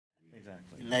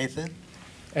Nathan?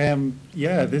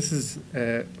 Yeah, this is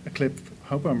a clip. I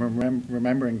hope I'm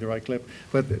remembering the right clip.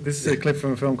 But this is a clip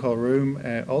from a film called Room,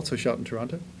 also shot in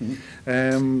Toronto,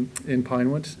 in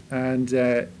Pinewood. And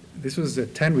this was a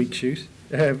 10-week shoot,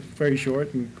 very short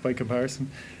by comparison.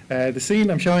 The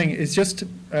scene I'm showing is just,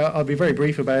 I'll be very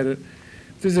brief about it.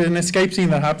 There's an escape scene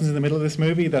that happens in the middle of this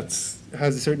movie that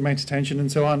has a certain amount of tension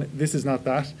and so on. This is not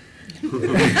that.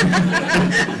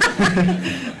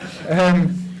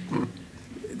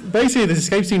 Basically, this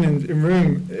escape scene in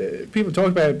Room, people talk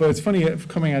about it, but it's funny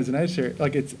coming as an editor.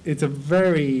 Like it's a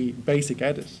very basic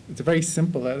edit. It's a very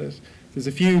simple edit. There's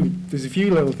a few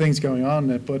little things going on in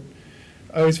it, but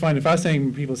I always find it fascinating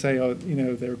when people say, "Oh, you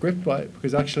know, they were gripped by it,"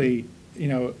 because actually, you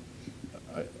know,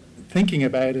 thinking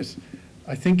about it,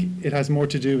 I think it has more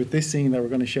to do with this scene that we're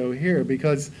going to show here,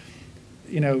 because,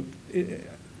 you know,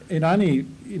 in any,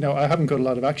 you know, I haven't got a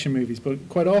lot of action movies, but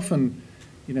quite often,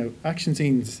 you know, action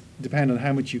scenes depend on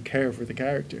how much you care for the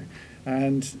character.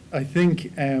 And I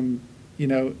think, you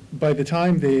know, by the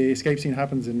time the escape scene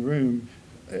happens in Room,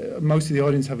 most of the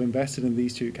audience have invested in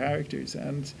these two characters.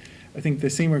 And I think the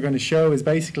scene we're going to show is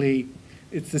basically,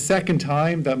 it's the second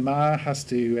time that Ma has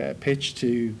to pitch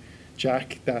to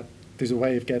Jack that there's a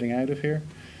way of getting out of here.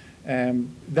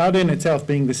 That in itself,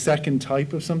 being the second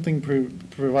type of something,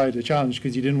 provided a challenge,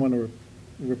 because you didn't want to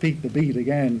repeat the beat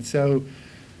again. So,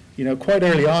 you know, quite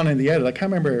early on in the edit, I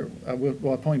can't remember at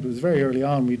what point, but it was very early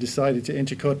on, we decided to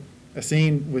intercut a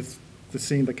scene with the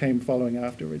scene that came following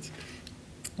afterwards.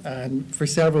 And for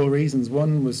several reasons.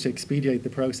 One was to expedite the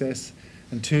process,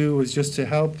 and two was just to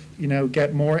help, you know,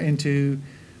 get more into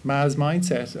Ma's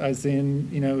mindset, as in,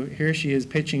 you know, here she is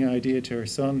pitching an idea to her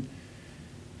son.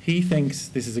 He thinks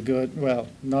this is a good, well,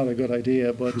 not a good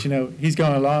idea, but, you know, he's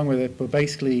going along with it. But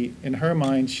basically, in her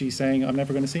mind, she's saying, I'm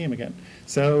never going to see him again.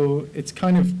 So it's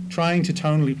kind of trying to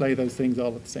tonally play those things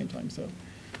all at the same time. So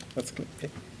that's good.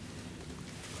 Okay.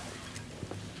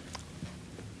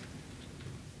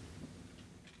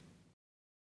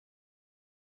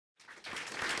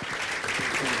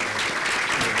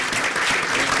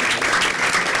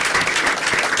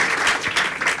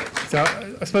 So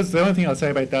I suppose the only thing I'll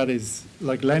say about that is,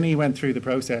 like, Lenny went through the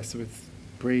process with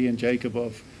Bree and Jacob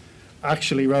of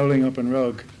actually rolling up and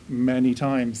rug many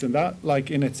times. And that, like,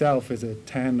 in itself is a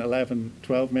 10, 11,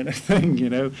 12-minute thing, you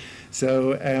know.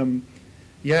 So,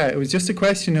 yeah, it was just a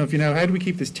question of, you know, how do we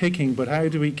keep this ticking, but how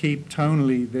do we keep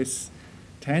tonally this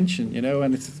tension, you know?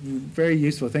 And it's a very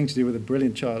useful thing to do with a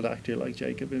brilliant child actor like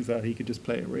Jacob, is that he could just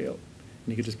play it real,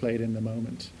 and he could just play it in the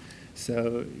moment.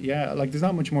 So, yeah, like, there's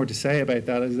not much more to say about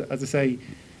that. As I say,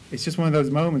 it's just one of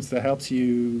those moments that helps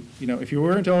you, you know, if you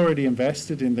weren't already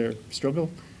invested in their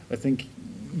struggle, I think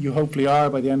you hopefully are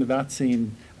by the end of that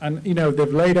scene. And, you know,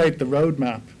 they've laid out the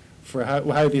roadmap for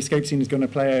how the escape scene is going to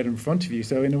play out in front of you.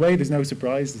 So, in a way, there's no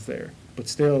surprises there. But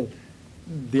still,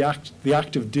 the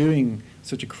act of doing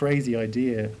such a crazy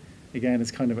idea, again, is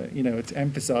kind of, a, you know, it's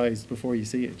emphasized before you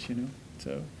see it, you know.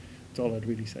 So, that's all I'd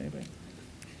really say about it.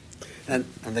 And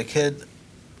the kid,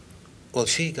 well,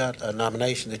 she got a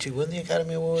nomination. Did she win the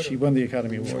Academy Award? She won the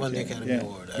Academy Award. She won the Academy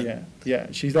Award. Yeah.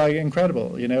 She's, like,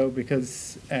 incredible, you know,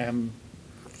 because from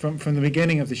the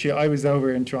beginning of the shoot, I was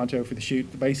over in Toronto for the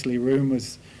shoot. Basically, Room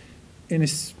was in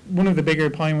one of the bigger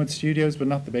Pinewood studios, but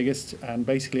not the biggest. And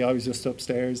basically, I was just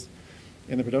upstairs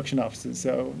in the production offices.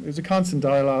 So it was a constant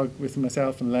dialogue with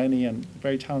myself and Lenny and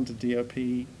very talented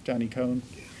DOP, Danny Cohn.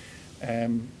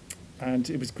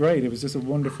 And it was great. It was just a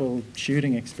wonderful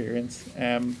shooting experience.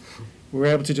 We were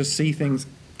able to just see things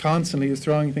constantly, just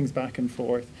throwing things back and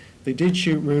forth. They did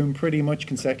shoot Room pretty much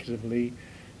consecutively.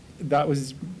 That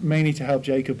was mainly to help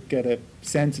Jacob get a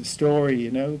sense of story,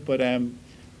 you know. But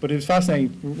it was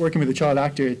fascinating working with the child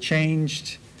actor. It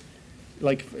changed,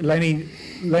 like Lenny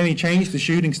changed the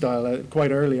shooting style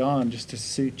quite early on just to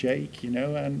suit Jake, you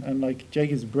know. And like Jake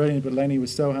is brilliant, but Lenny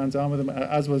was so hands on with him,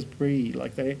 as was Bree.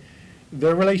 Like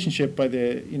their relationship by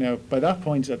that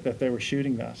point that they were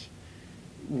shooting that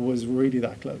was really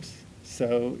that close.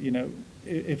 So, you know,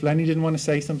 if Lenny didn't want to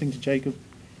say something to Jacob,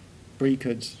 Bree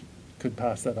could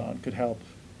pass that on, could help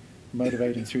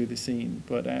motivate him through the scene.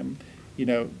 But you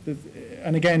know,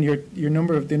 and again,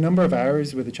 the number of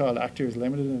hours with a child actor is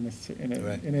limited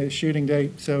in a shooting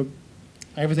day. So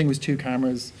everything was 2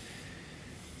 cameras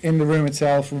in the room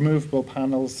itself, removable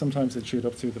panels. Sometimes they'd shoot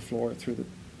up through the floor,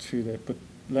 but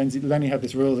Lenny had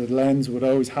this rule that the lens would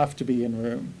always have to be in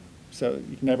room, so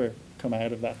you can never come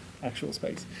out of that actual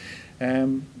space.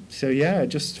 So yeah,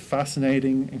 just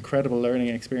fascinating, incredible learning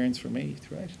experience for me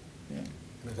throughout. Yeah.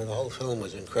 Because the whole film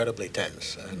was incredibly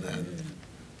tense and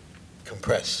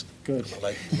compressed. Good.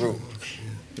 Like Room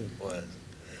was.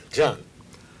 John.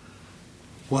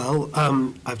 Well,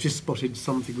 I've just spotted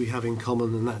something we have in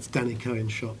common, and that's Danny Cohen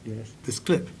shot this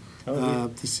clip.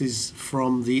 This is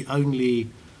from the only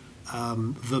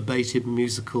verbatim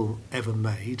musical ever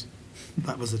made.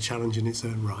 That was a challenge in its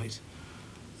own right.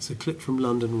 It's a clip from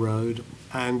London Road,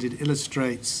 and it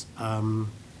illustrates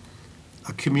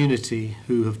a community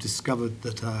who have discovered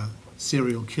that a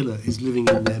serial killer is living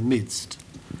in their midst,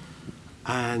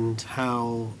 and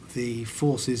how the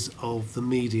forces of the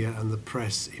media and the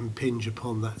press impinge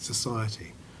upon that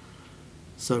society.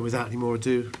 So without any more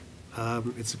ado,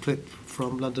 it's a clip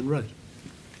from London Road.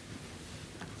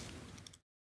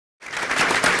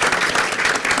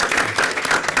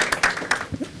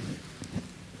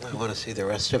 I want to see the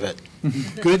rest of it.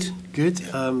 Good,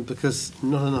 because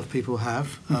not enough people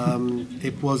have.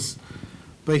 It was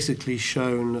basically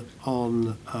shown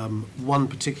on one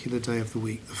particular day of the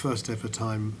week, the first ever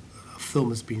time a film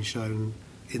has been shown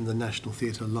in the National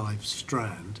Theatre Live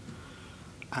Strand,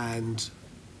 and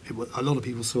a lot of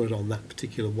people saw it on that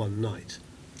particular one night,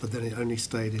 but then it only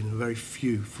stayed in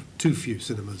too few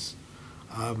cinemas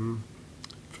from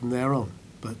there on.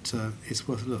 But it's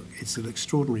worth a look. It's an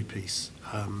extraordinary piece.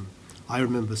 I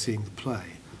remember seeing the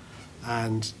play,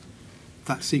 and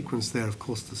that sequence there, of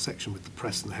course, the section with the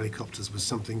press and the helicopters was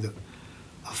something that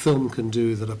a film can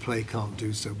do that a play can't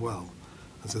do so well.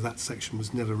 And so that section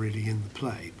was never really in the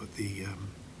play, but the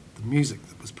music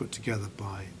that was put together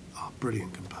by our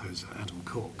brilliant composer, Adam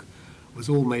Cork, was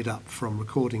all made up from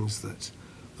recordings that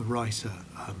the writer,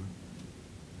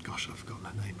 gosh, I've forgotten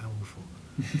her name, how awful.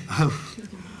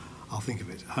 I'll think of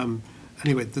it.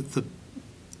 Anyway, the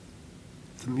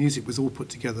music was all put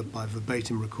together by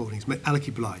verbatim recordings, made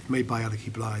by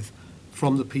Alicky Blythe,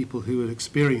 from the people who had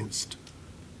experienced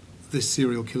this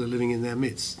serial killer living in their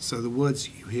midst. So the words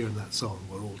you hear in that song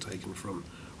were all taken from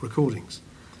recordings.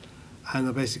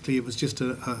 And basically it was just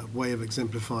a way of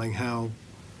exemplifying how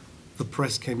the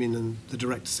press came in, and the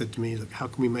director said to me, look, how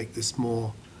can we make this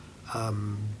more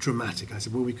dramatic? I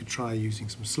said, well, we could try using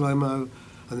some slow-mo,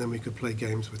 and then we could play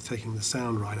games with taking the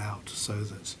sound right out so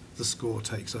that the score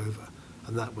takes over.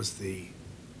 And that was the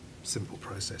simple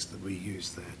process that we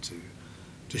used there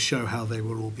to show how they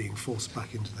were all being forced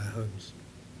back into their homes.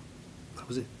 That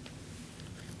was it.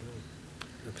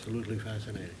 Absolutely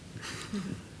fascinating.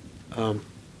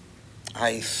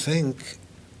 I think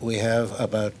we have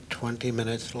about 20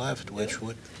 minutes left, which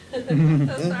would...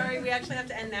 So sorry, we actually have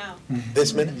to end now.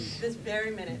 This minute? This very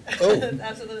minute. Oh.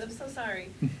 Absolutely, I'm so sorry.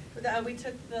 We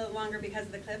took the longer because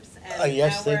of the clips, and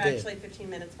yes, now we're they did. actually 15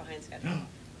 minutes behind schedule.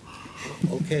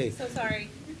 Okay. So sorry.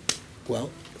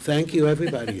 Well, thank you,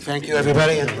 everybody. Thank you,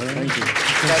 everybody. And Thank you.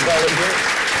 thank all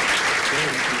of you.